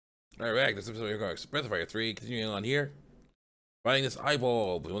Alright, back. This episode we're going to Breath of Fire 3. Continuing on here. Finding this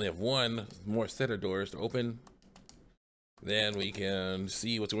eyeball. We only have one more set of doors to open. Then we can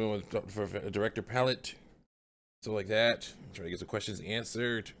see what's going on with for director palette. So like that. Try to get some questions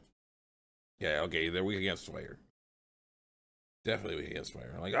answered. Yeah, okay, they're weak against fire. Definitely weak against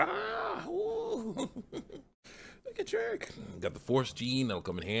fire. I'm like, ah! Ooh. Like a jerk. Got the Force Gene, that'll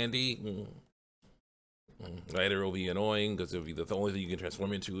come in handy. Later will be annoying because it'll be the only thing you can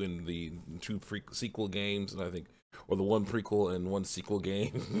transform into in the two sequel games, and I think, or the one prequel and one sequel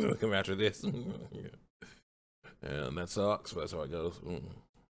game come after this. And that sucks, but that's how it goes.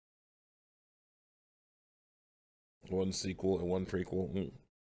 One sequel and one prequel.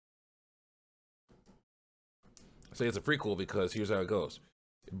 I say it's a prequel because here's how it goes.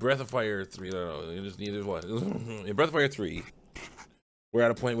 Breath of Fire 3, I don't know, it just needed one. In Breath of Fire 3, we're at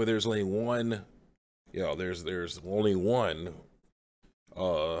a point where there's only one. You know, there's only one,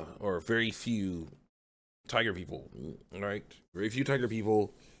 or very few tiger people, right? Very few tiger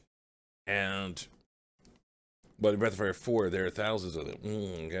people, but in Breath of Fire 4, there are thousands of them.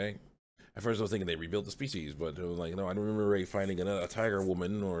 Okay. At first, I was thinking they rebuilt the species, but I was like, no, I don't remember really finding a tiger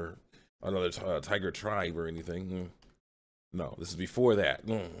woman or another tiger tribe or anything. No, this is before that.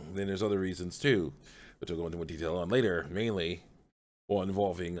 Then there's other reasons too, which I'll go into more detail on later, mainly. Well,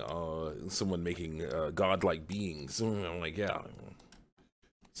 involving someone making godlike beings. I'm like, yeah.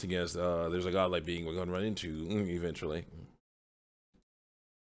 Seeing as there's a godlike being we're going to run into eventually.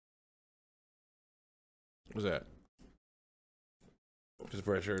 What's that? Because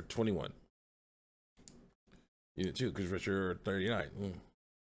pressure 21. Unit 2, because pressure 39.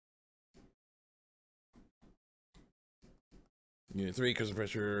 Unit 3, because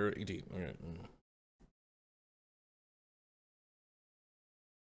pressure 18. Okay.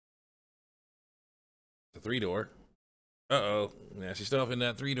 The 3-door. Uh-oh. Nasty stuff in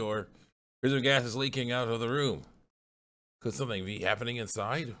that 3-door. Prison gas is leaking out of the room. Could something be happening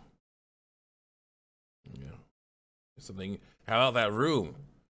inside? Yeah. Something. How about that room?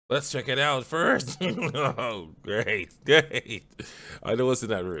 Let's check it out first. Oh, great. Great. I know what's in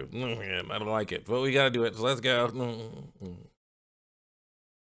that room. I don't like it, but we gotta do it. So let's go.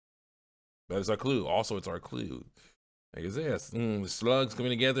 That is our clue. Also, it's our clue. Like is this? The slugs coming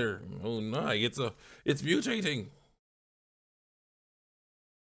together. Oh no, it's mutating.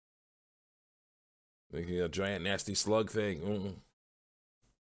 Like a giant nasty slug thing.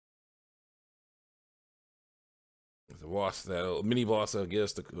 The boss, that mini boss that'll get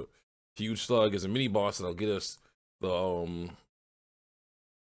us the huge slug is a mini boss that'll get us the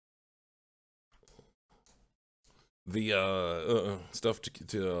stuff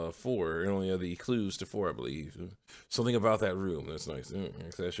to 4, and only have the clues to 4, I believe. Something about that room that's nice.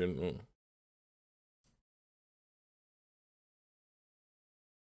 Accession.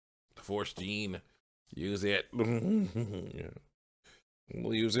 The Force Gene, use it. Yeah.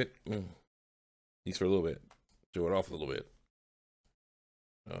 We'll use it. At least for a little bit. Show it off a little bit.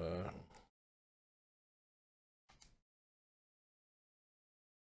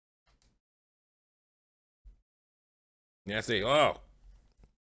 Yeah, see. Oh.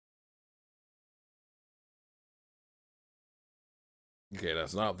 Okay,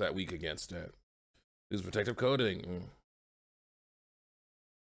 that's not that weak against that. This is protective coating.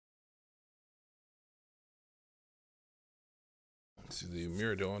 See the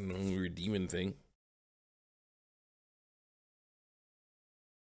Miradon, weird demon thing.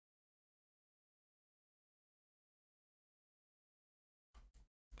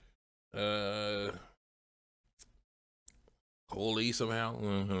 Holy somehow. I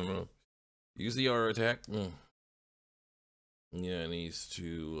don't know. Use the R attack. Yeah, it needs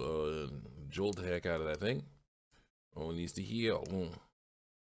to jolt the heck out of that thing. Oh, it needs to heal.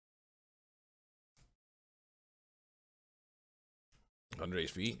 100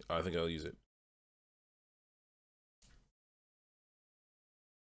 HP. I think I'll use it.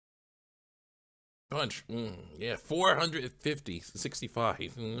 Punch. Yeah, 450.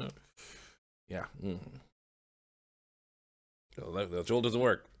 65. Yeah. So the jolt doesn't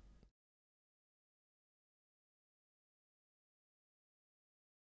work.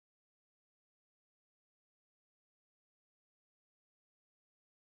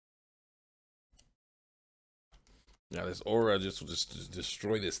 Now this aura just will just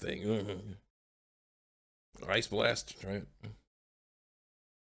destroy this thing. Ice blast. Try it.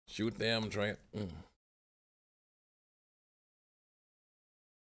 Shoot them. Try it.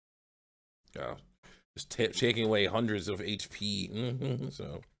 Yeah. Just taking away hundreds of HP.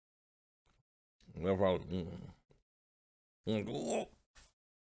 So no problem. Not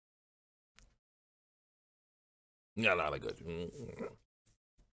good.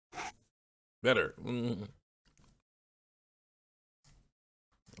 Better.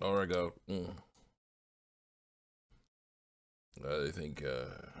 There I go. I think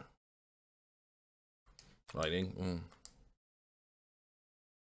lightning.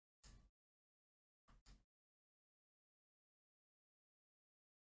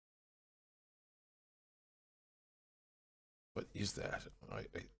 What is that? I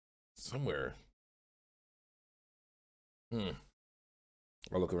somewhere.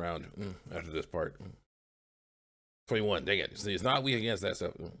 I'll look around after this part. 21. Dang it. See, it's not weak against that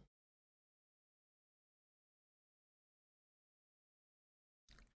stuff.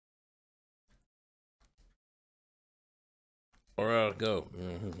 Aura, go.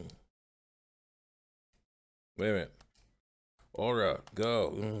 Wait a minute. Aura,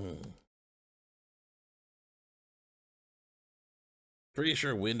 go. Pretty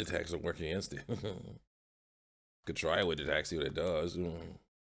sure wind attacks don't work against it. Could try a wind attack, see what it does.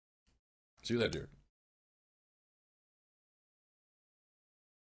 See that there.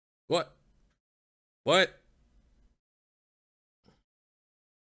 What? What?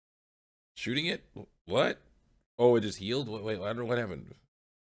 Shooting it? What? Oh, it just healed? Wait, I don't know what happened.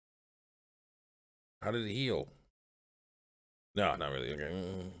 How did it heal? No, not really. Okay.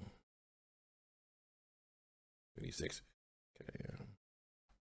 56. Okay, yeah.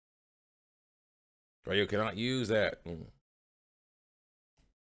 Right, you cannot use that.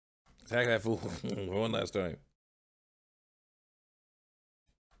 Attack that fool one last time.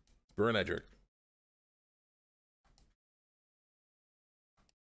 Burn that jerk.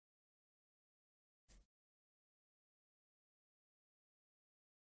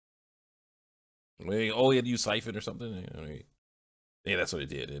 Wait, oh, he had to use siphon or something? Yeah, that's what it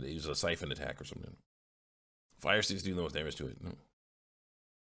did. It used a siphon attack or something. Fire sticks do the most damage to it. No.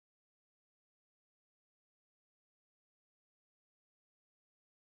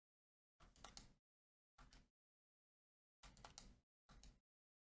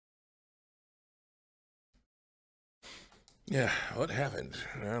 Yeah, what happened?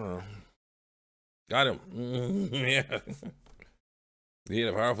 I don't know. Got him. Yeah. He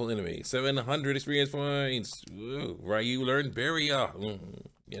hit a powerful enemy. 700 experience points. Ooh, Ryu learned Barrier.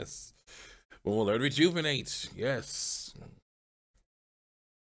 Yes. We'll learn Rejuvenate. Yes.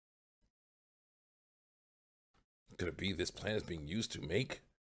 Could it be this plan is being used to make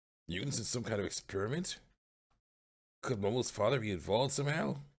mutants in some kind of experiment? Could Momo's father be involved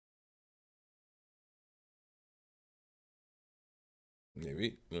somehow?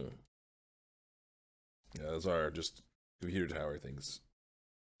 Maybe. Yeah, those are just computer tower things.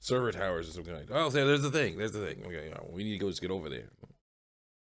 Server towers of some kind. Oh, there's the thing. There's the thing. Okay, we need to go just get over there.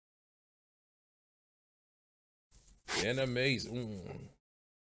 Enemies. No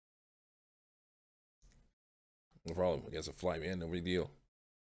problem. I guess a fly man, no big deal.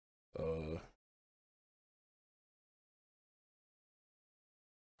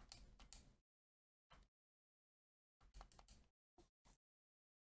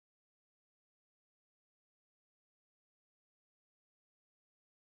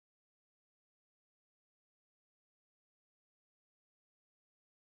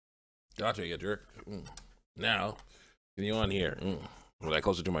 Gotcha, you jerk. Now, continue on here. Well, that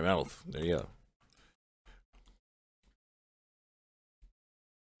closer to my mouth. There you go.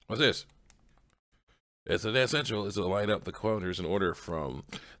 What's this? It's an essential is to line up the counters in order from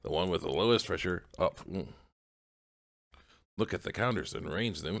the one with the lowest pressure up. Look at the counters and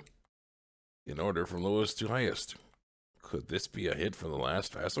arrange them in order from lowest to highest. Could this be a hit from the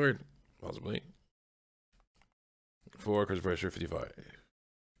last password? Possibly. 4 crystal pressure 55.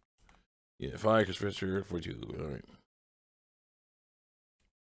 Yeah, 5 crystal pressure 42. All right.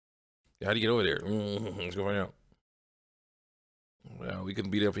 How do you get over there? Let's go find out. Well, we can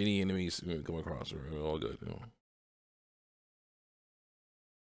beat up any enemies we come across. We're all good.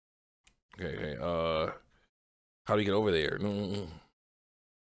 Okay. How do you get over there?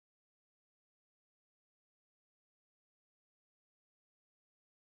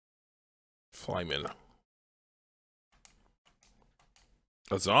 Flyman.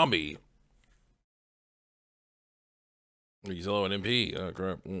 A zombie. He's low on MP. Oh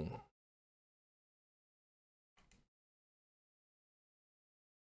crap.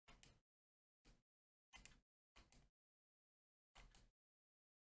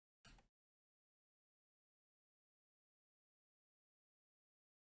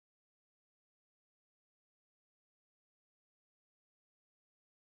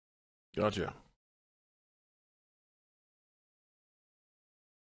 Gotcha.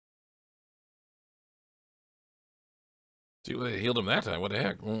 See, what they healed him that time. What the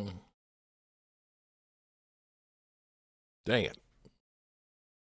heck? Dang it.